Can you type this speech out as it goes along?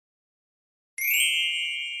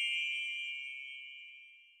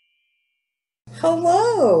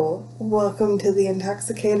Hello! Welcome to the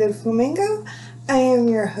Intoxicated Flamingo. I am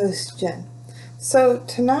your host, Jen. So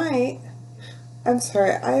tonight,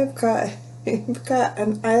 I've got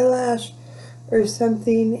an eyelash or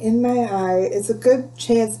something in my eye. It's a good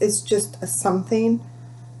chance it's just a something.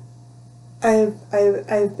 I've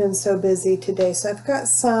been so busy today, so I've got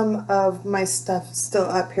some of my stuff still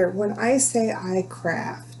up here. When I say I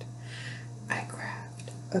craft.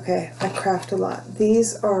 Okay, I craft a lot.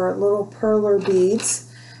 These are little perler beads.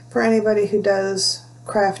 For anybody who does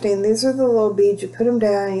crafting, these are the little beads. You put them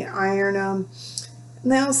down, you iron them, and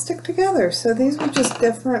they'll stick together. So these are just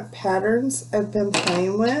different patterns I've been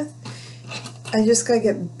playing with. I just gotta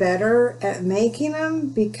get better at making them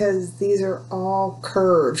because these are all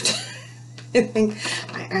curved. I think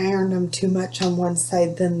I ironed them too much on one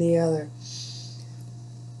side than the other.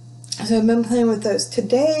 So I've been playing with those.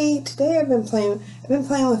 Today I've been playing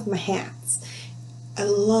with my hats. I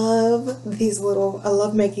love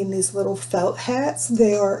making these little felt hats.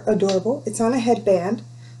 They are adorable. It's on a headband.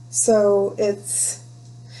 So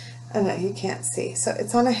I know you can't see. So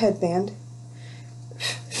it's on a headband.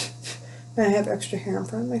 And I have extra hair in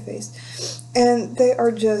front of my face. And they are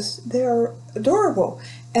adorable.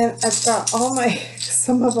 And I've got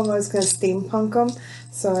some of them I was going to steampunk them.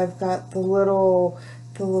 So I've got the little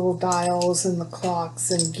dials and the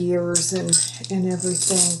clocks and gears and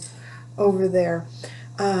everything over there.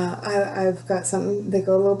 I've got something, they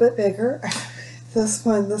go a little bit bigger. This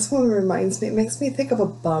one reminds me, it makes me think of a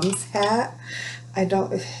bum's hat. I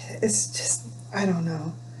don't know. It's just kind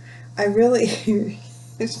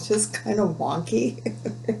of wonky.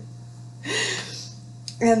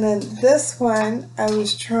 And then this one, I'm going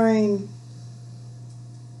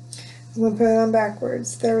to put it on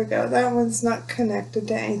backwards. There we go. That one's not connected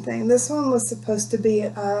to anything. This one was supposed to be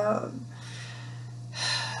a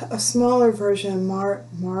smaller version,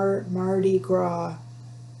 Mardi Gras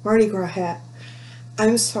hat.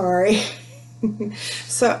 I'm sorry.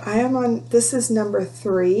 So I am on, this is number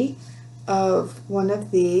 3 of one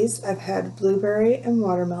of these. I've had blueberry and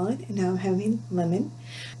watermelon, and now I'm having lemon.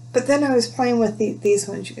 But then I was playing with these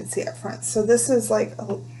ones you can see up front. So this is like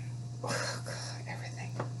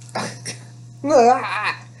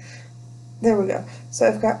there we go. So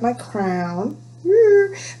I've got my crown,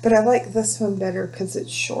 but I like this one better because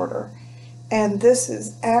it's shorter. And this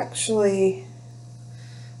is actually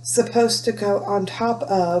supposed to go on top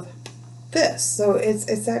of this. So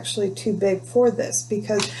it's actually too big for this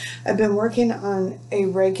because I've been working on a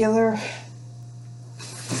regular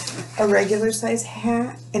size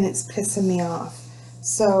hat and it's pissing me off.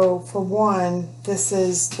 So for one, this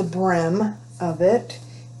is the brim of it.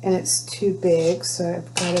 And it's too big, so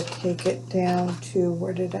I've got to take it down to,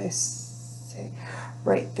 where did I say?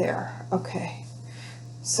 Right there. Okay.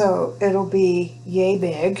 So it'll be yay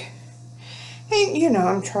big. And,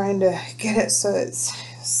 I'm trying to get it so it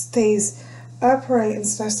stays upright and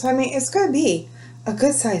stuff. So, I mean, it's going to be a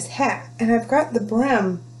good size hat. And I've got the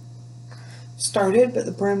brim started, but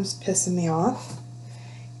the brim's pissing me off.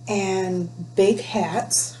 And big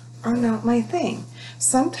hats are not my thing.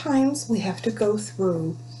 Sometimes we have to go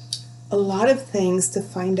through a lot of things to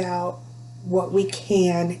find out what we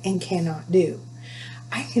can and cannot do.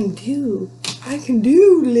 I can do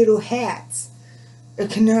little hats. I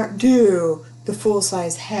cannot do the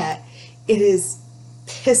full-size hat. It is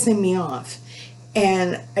pissing me off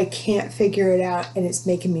and I can't figure it out and it's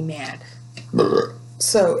making me mad.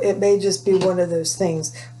 So it may just be one of those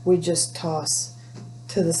things we just toss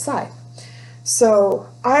to the side. So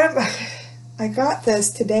I got this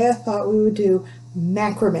today. I thought we would do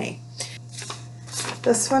macrame.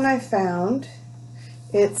 This one I found,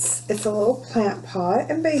 it's a little plant pot,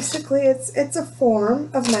 and basically it's a form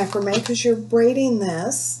of macrame because you're braiding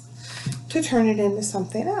this to turn it into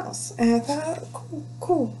something else. And I thought,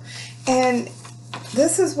 cool. And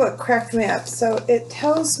this is what cracked me up. So it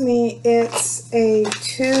tells me it's a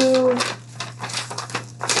two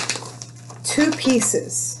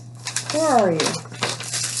pieces. Where are you?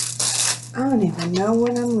 I don't even know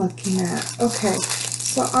what I'm looking at. Okay,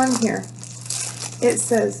 so on here it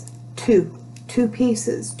says two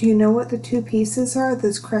pieces. Do you know what the 2 pieces are?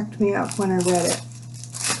 This cracked me up when I read it.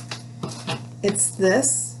 It's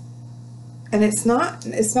this, and it's not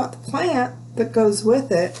the plant that goes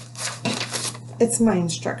with it. It's my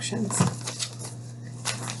instructions.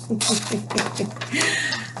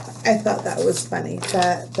 I thought that was funny.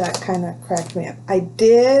 That kind of cracked me up. I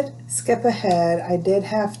did skip ahead. I did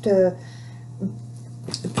have to.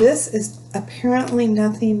 This is apparently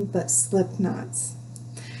nothing but slip knots.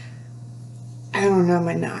 I don't know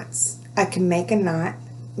my knots. I can make a knot,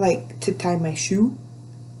 like to tie my shoe,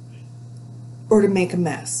 or to make a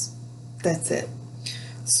mess. That's it.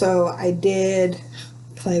 So I did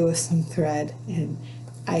play with some thread, and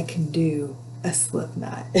I can do a slip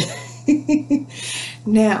knot.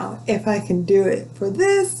 Now, if I can do it for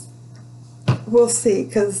this, we'll see,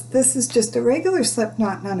 because this is just a regular slip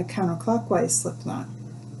knot, not a counterclockwise slip knot.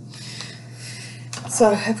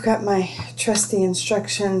 So I've got my trusty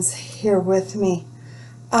instructions here with me.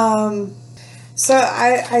 So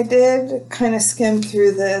I did kind of skim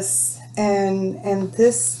through this, and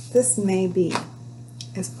this may be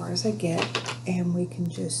as far as I get, and we can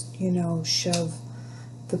just, you know, shove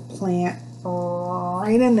the plant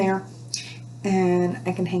right in there, and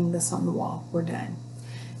I can hang this on the wall. We're done.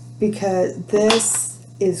 Because this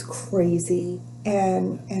is crazy,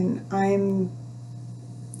 and I'm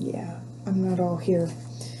not all here.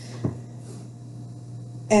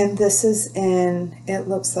 And this is in, it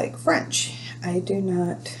looks like French. I do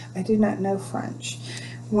not know French.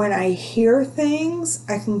 When I hear things,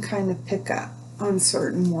 I can kind of pick up on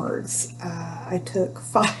certain words. I took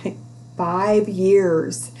five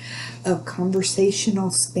years of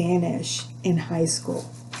conversational Spanish in high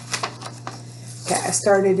school. Okay, I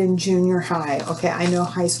started in junior high. Okay, I know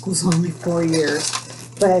high school's only 4 years,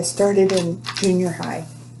 but I started in junior high,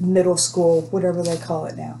 middle school, whatever they call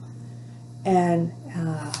it now. And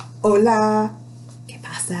hola, ¿qué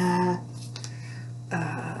pasa?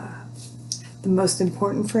 The most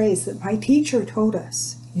important phrase that my teacher told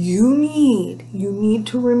us, you need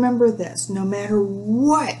to remember this no matter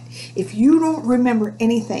what. If you don't remember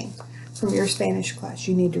anything from your Spanish class,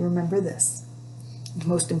 you need to remember this. The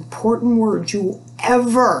most important word you will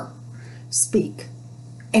ever speak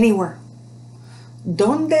anywhere.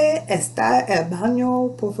 ¿Dónde está el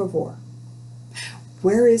baño, por favor?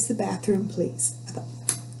 Where is the bathroom, please?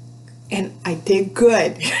 And I did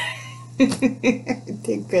good. I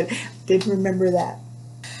did good. Did remember that.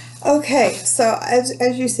 Okay, so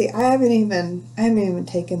as you see, I haven't even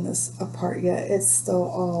taken this apart yet. It's still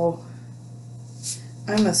all,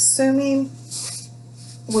 I'm assuming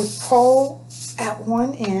we pull at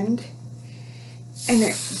one end and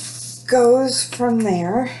it goes from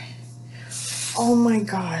there. Oh my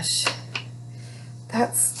gosh.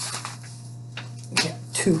 That's, yeah,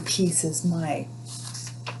 2 pieces, my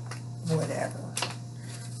whatever.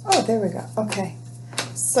 Oh, there we go. Okay.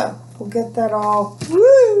 So we'll get that all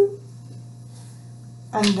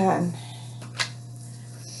undone.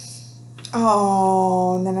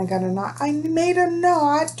 Oh, and then I got a knot. I made a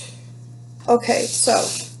knot. Okay, so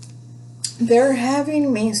they're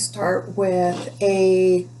having me start with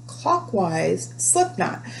a clockwise slip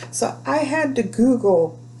knot. So I had to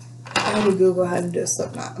Google how to do a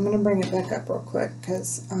slip knot. I'm going to bring it back up real quick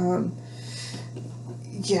because,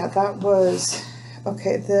 yeah, that was...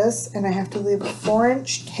 Okay, this, and I have to leave a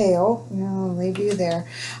 4-inch tail. I'll leave you there.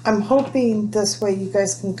 I'm hoping this way you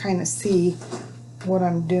guys can kind of see what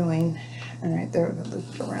I'm doing. All right, there we go, loop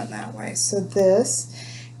it around that way. So this,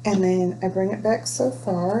 and then I bring it back so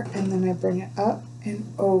far, and then I bring it up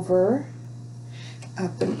and over,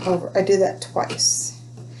 up and over. I do that twice.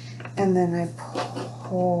 And then I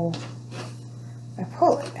pull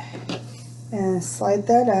it. And slide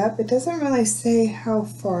that up. It doesn't really say how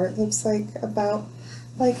far. It looks like about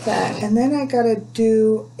like that. And then I gotta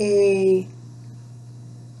do a,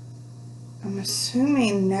 I'm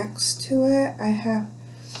assuming next to it, I have,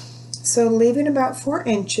 so leaving about 4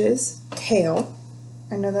 inches, tail.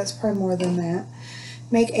 I know that's probably more than that.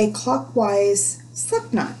 Make a clockwise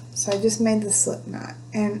slip knot. So I just made the slip knot.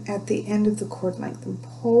 And at the end of the cord length, and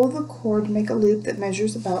pull the cord, make a loop that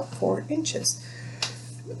measures about 4 inches.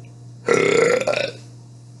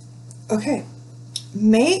 Okay,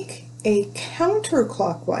 make a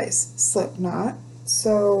counterclockwise slip knot.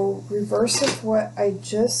 So reverse of what I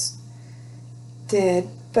just did,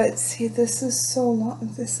 but see, this is so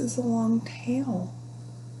long. This is a long tail.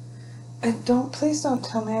 Please don't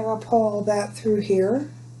tell me I gotta pull all that through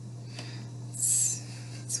here.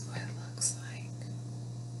 That's what it looks like.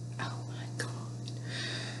 Oh my God.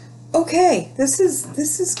 Okay, this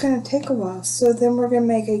is gonna take a while. So then we're gonna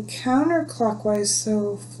make a counterclockwise.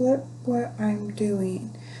 So flip what I'm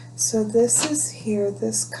doing. So this is here.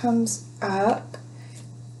 This comes up,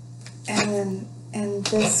 and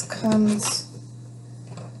this comes.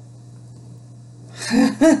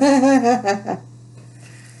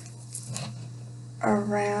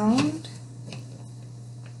 Around,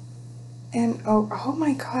 and oh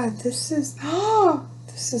my God, this is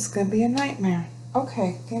gonna be a nightmare.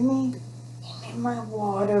 Okay, give me my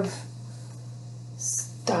wad of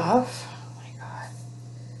stuff. Oh my God,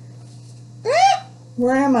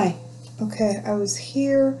 where am I? Okay, I was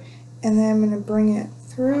here, and then I'm gonna bring it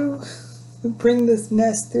through, bring this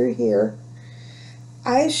mess through here,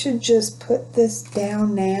 I should just put this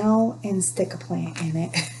down now and stick a plant in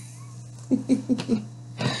it.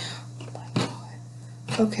 Oh my God.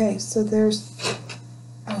 Okay, so there's,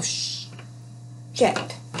 oh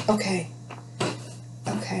shit. Okay.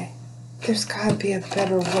 Okay. There's gotta be a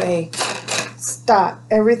better way. Stop.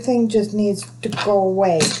 Everything just needs to go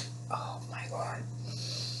away. Oh my God.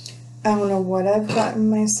 I don't know what I've gotten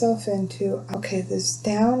myself into. Okay, this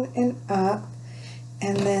down and up,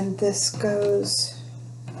 and then this goes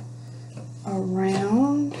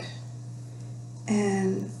around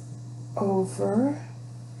and over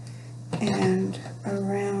and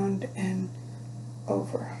around and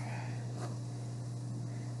over.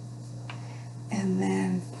 And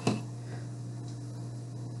then,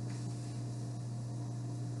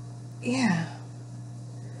 yeah.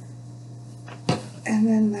 And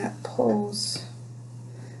then that pulls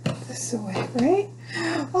this away, right?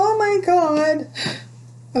 Oh my God.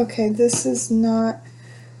 Okay, this is not,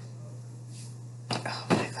 oh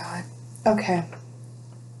my God. Okay.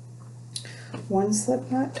 One slip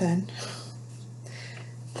knot done.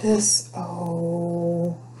 This,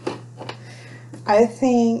 oh, I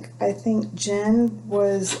think Jenn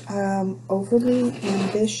was overly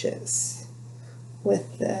ambitious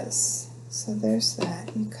with this. So there's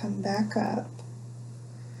that. You come back up,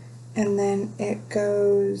 and then it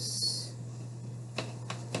goes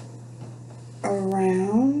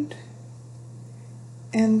around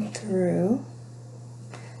and through.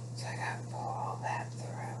 So I gotta pull all that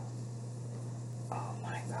through. Oh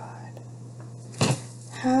my God.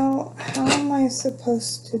 How am I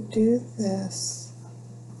supposed to do this?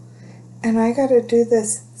 And I gotta do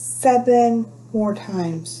this 7 more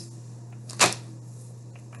times.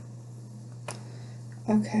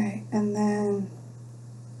 Okay, and then,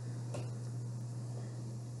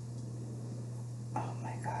 oh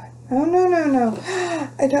my God. Oh, no, no, no.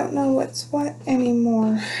 I don't know what's what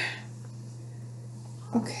anymore.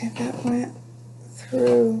 Okay, that went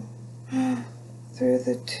through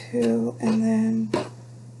the 2, and then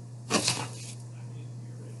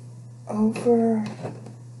over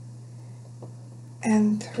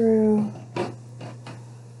and through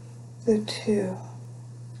the 2.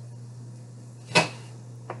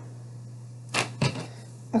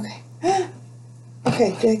 Okay.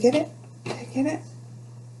 Okay, did I get it? Did I get it?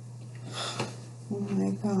 Oh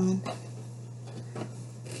my God.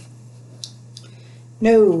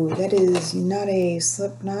 No, that is not a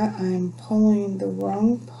slip knot. I'm pulling the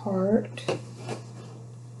wrong part. Oh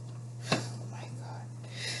my God.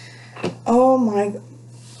 Oh my.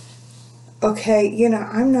 Okay, you know,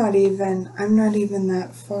 I'm not even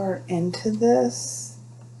that far into this.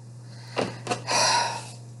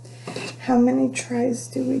 How many tries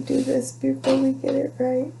do we do this before we get it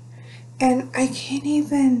right? And I can't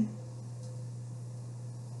even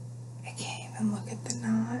look at the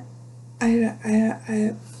knot.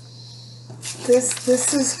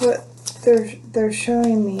 This is what they're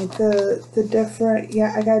showing me, the different,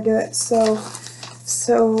 yeah, I gotta do it. So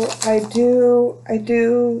I do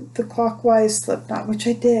the clockwise slip knot, which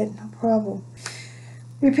I did, no problem.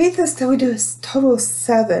 Repeat this till we do a total of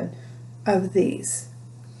 7 of these.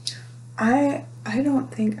 I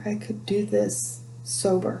don't think I could do this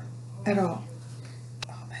sober at all.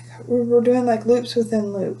 Oh my God, we're doing like loops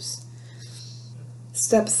within loops.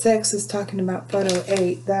 Step 6 is talking about photo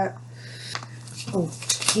 8. That, oh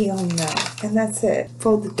hell no. And that's it.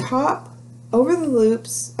 Fold the top over the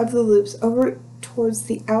loops over towards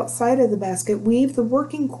the outside of the basket. Weave the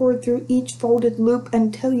working cord through each folded loop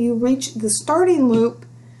until you reach the starting loop,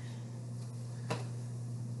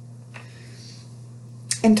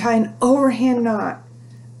 and tie an overhand knot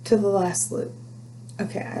to the last loop.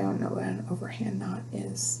 Okay, I don't know what an overhand knot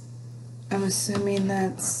is. I'm assuming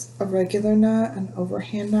that's a regular knot, an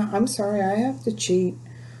overhand knot. I'm sorry, I have to cheat.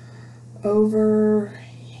 Overhand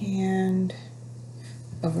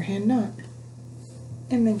knot.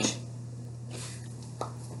 Image.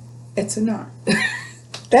 It's a knot.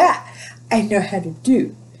 That I know how to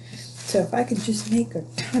do. So if I could just make a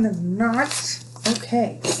ton of knots.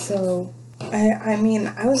 Okay, so I mean,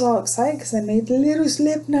 I was all excited because I made the little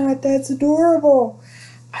slip knot. That's adorable.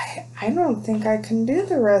 I don't think I can do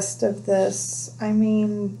the rest of this. I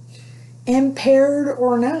mean, impaired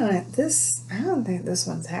or not, I don't think this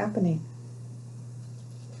one's happening.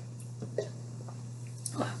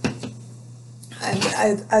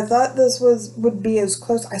 I thought this would be as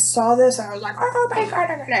close. I saw this, I was like, oh my God,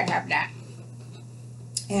 I'm gonna have that.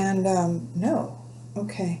 And no.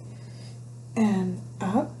 Okay. And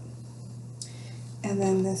up. And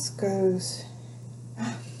then this goes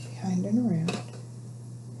behind and around.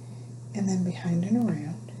 And then behind and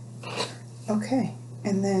around. Okay.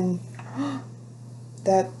 And then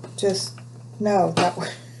that just, no, that was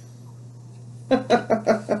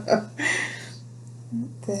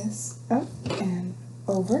this up and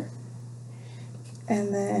over,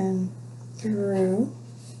 and then through,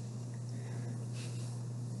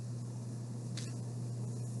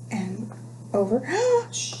 and over.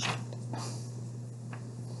 Shit.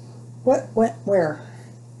 What went where?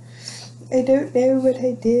 I don't know what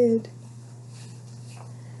I did.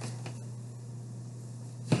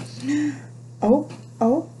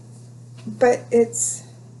 Oh, but it's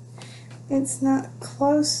not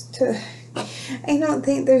close to, I don't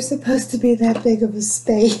think there's supposed to be that big of a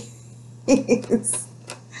space.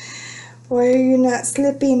 Why are you not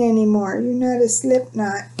slipping anymore? You're not a slip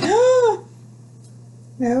knot.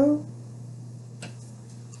 No?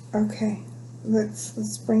 Okay,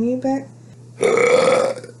 let's bring you back.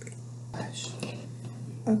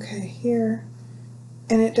 Okay, here.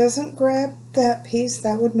 And it doesn't grab that piece.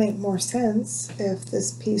 That would make more sense if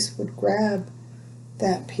this piece would grab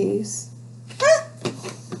that piece.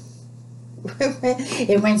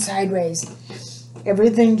 It went sideways.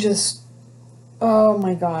 Everything just, oh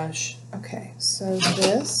my gosh. Okay, so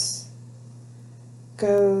this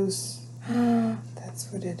goes,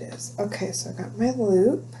 that's what it is. Okay, so I got my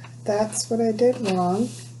loop. That's what I did wrong.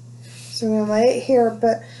 So I'm going to lay it here,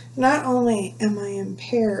 but not only am I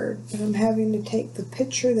impaired, but I'm having to take the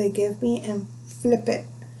picture they give me and flip it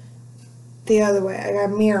the other way. I got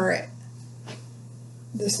to mirror it.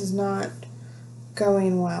 This is not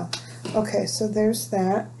going well. Okay, so there's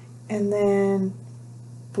that. And then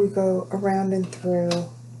we go around and through.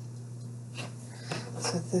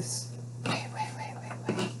 So this, wait.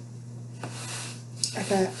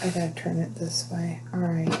 I gotta turn it this way. All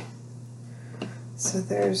right. So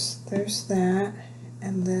there's that,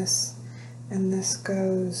 and this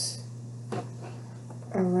goes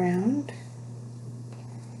around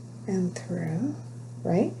and through,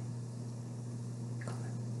 right?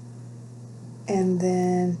 And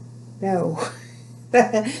then, no,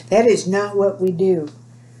 that is not what we do.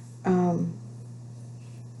 I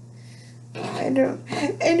don't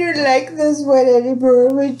like this one anymore.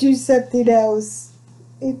 I'm gonna do something else.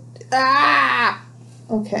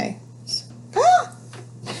 Okay.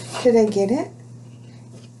 Did I get it?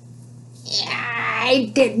 Yeah,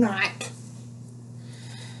 I did not.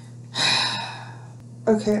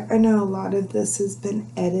 Okay, I know a lot of this has been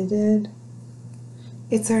edited.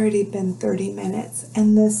 It's already been 30 minutes,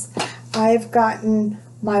 and this, I've gotten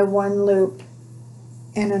my one loop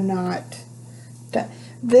and a knot done.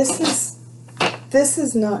 This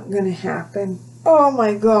is not going to happen. Oh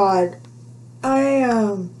my God.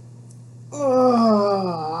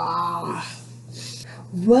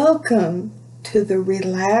 Welcome to the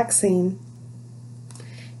relaxing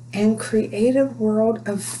and creative world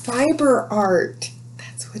of fiber art.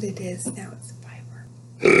 That's what it is now. It's fiber.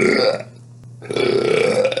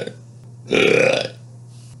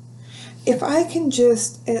 If I can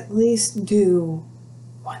just at least do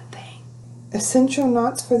one thing. Essential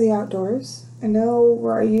knots for the outdoors. I know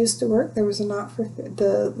where I used to work, there was a knot for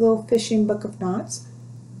the little fishing book of knots.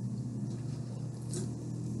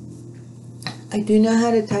 I do know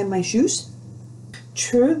how to tie my shoes.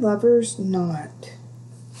 True lover's knot.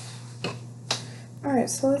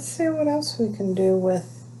 Alright, so let's see what else we can do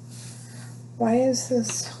with, why is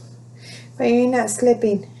this, why are you not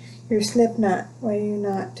slipping? Your slip knot, why are you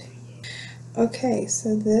not? Okay,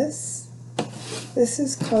 so this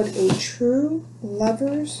is called a true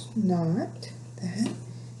lover's knot. That,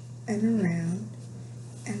 and around,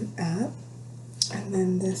 and up, and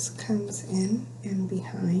then this comes in and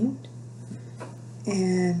behind,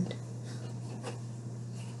 and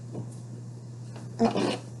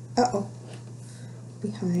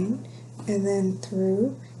behind, and then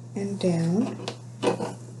through and down.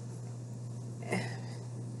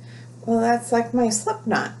 Well, that's like my slip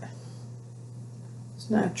knot. It's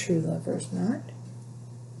not a true lover's knot.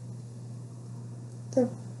 The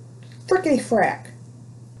frickety frack.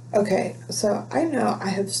 Okay, so I know I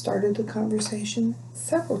have started the conversation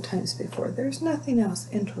several times before. There's nothing else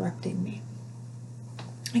interrupting me.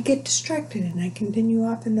 I get distracted and I continue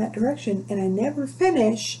off in that direction and I never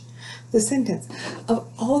finish the sentence. Of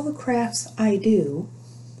all the crafts I do,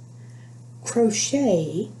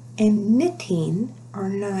 crochet and knitting are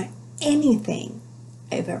not anything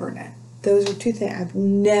I've ever done. Those are two things I've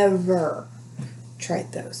never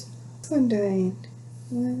tried those. So I'm doing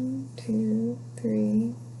 1, 2,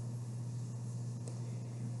 3,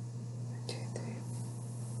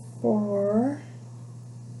 4,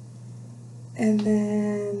 and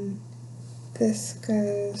then this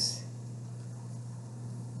goes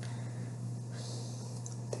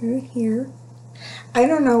through here, I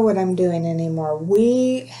don't know what I'm doing anymore.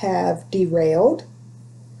 We have derailed.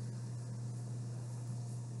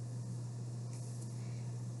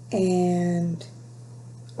 And,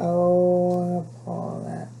 oh, I'll pull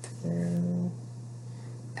that through.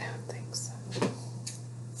 I don't think so.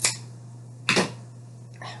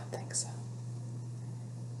 I don't think so.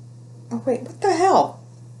 Oh, wait, what the hell?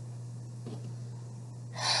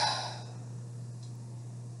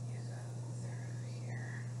 You go through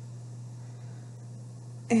here.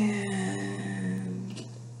 And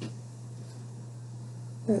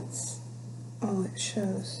that's all it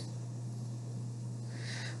shows.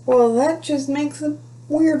 Well, that just makes it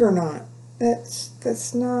weird or not.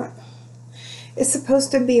 That's not. It's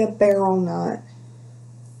supposed to be a barrel knot.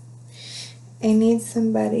 I need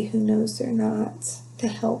somebody who knows their knots to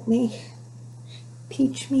help me,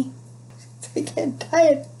 teach me. I can't tie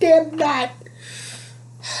a damn knot.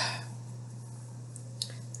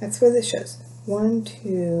 That's what it shows. 1,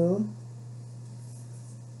 2,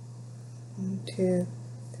 1, 2,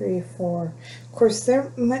 3, 4. Of course,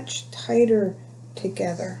 they're much tighter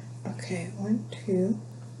together. Okay, 1, 2,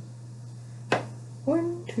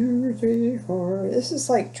 1, 2, 3, 4. This is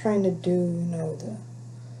like trying to do, you know,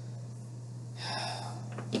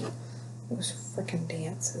 those frickin'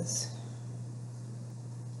 dances.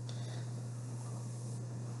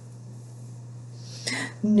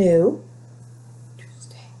 No.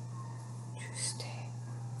 Tuesday.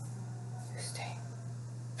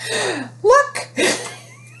 Look!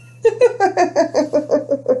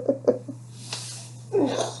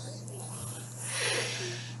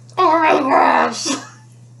 Oh my gosh!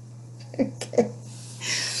 Okay.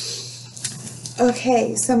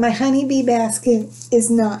 Okay, so my honeybee basket is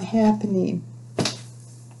not happening.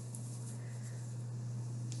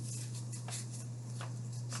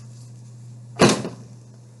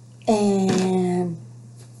 And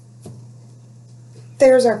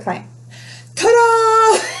there's our plan.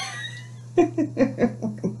 Ta-da!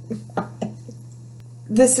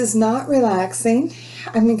 This is not relaxing.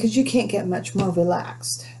 I mean, because you can't get much more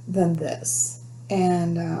relaxed than this.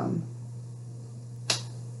 And,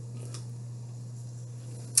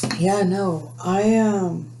 yeah, no,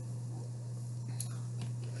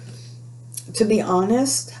 to be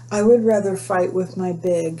honest, I would rather fight with my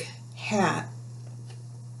big hat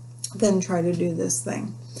than try to do this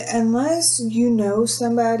thing. Unless you know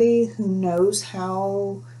somebody who knows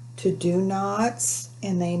how to do knots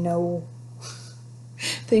and they know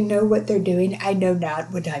what they're doing. I know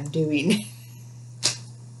not what I'm doing.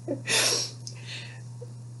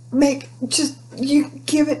 You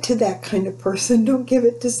give it to that kind of person. Don't give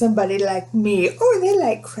it to somebody like me. Oh, they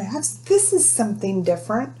like crafts. This is something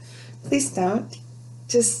different. Please don't.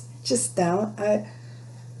 Just don't.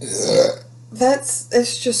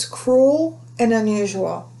 It's just cruel and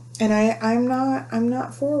unusual. And I'm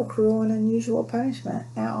not for cruel and unusual punishment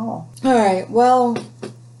at all. All right, well,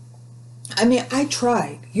 I mean, I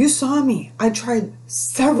tried. You saw me. I tried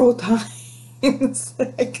several times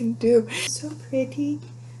that I can do. So pretty.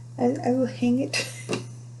 I will hang it.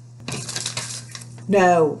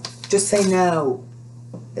 No. Just say no.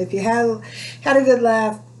 If you had a good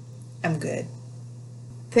laugh, I'm good.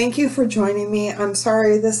 Thank you for joining me. I'm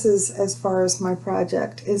sorry this is as far as my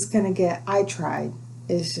project is going to get. I tried.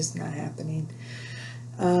 It's just not happening.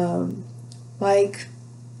 Like,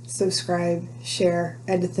 subscribe, share.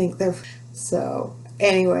 I had to think there. So,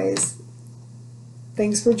 anyways,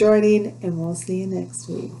 thanks for joining, and we'll see you next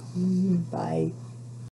week. Bye.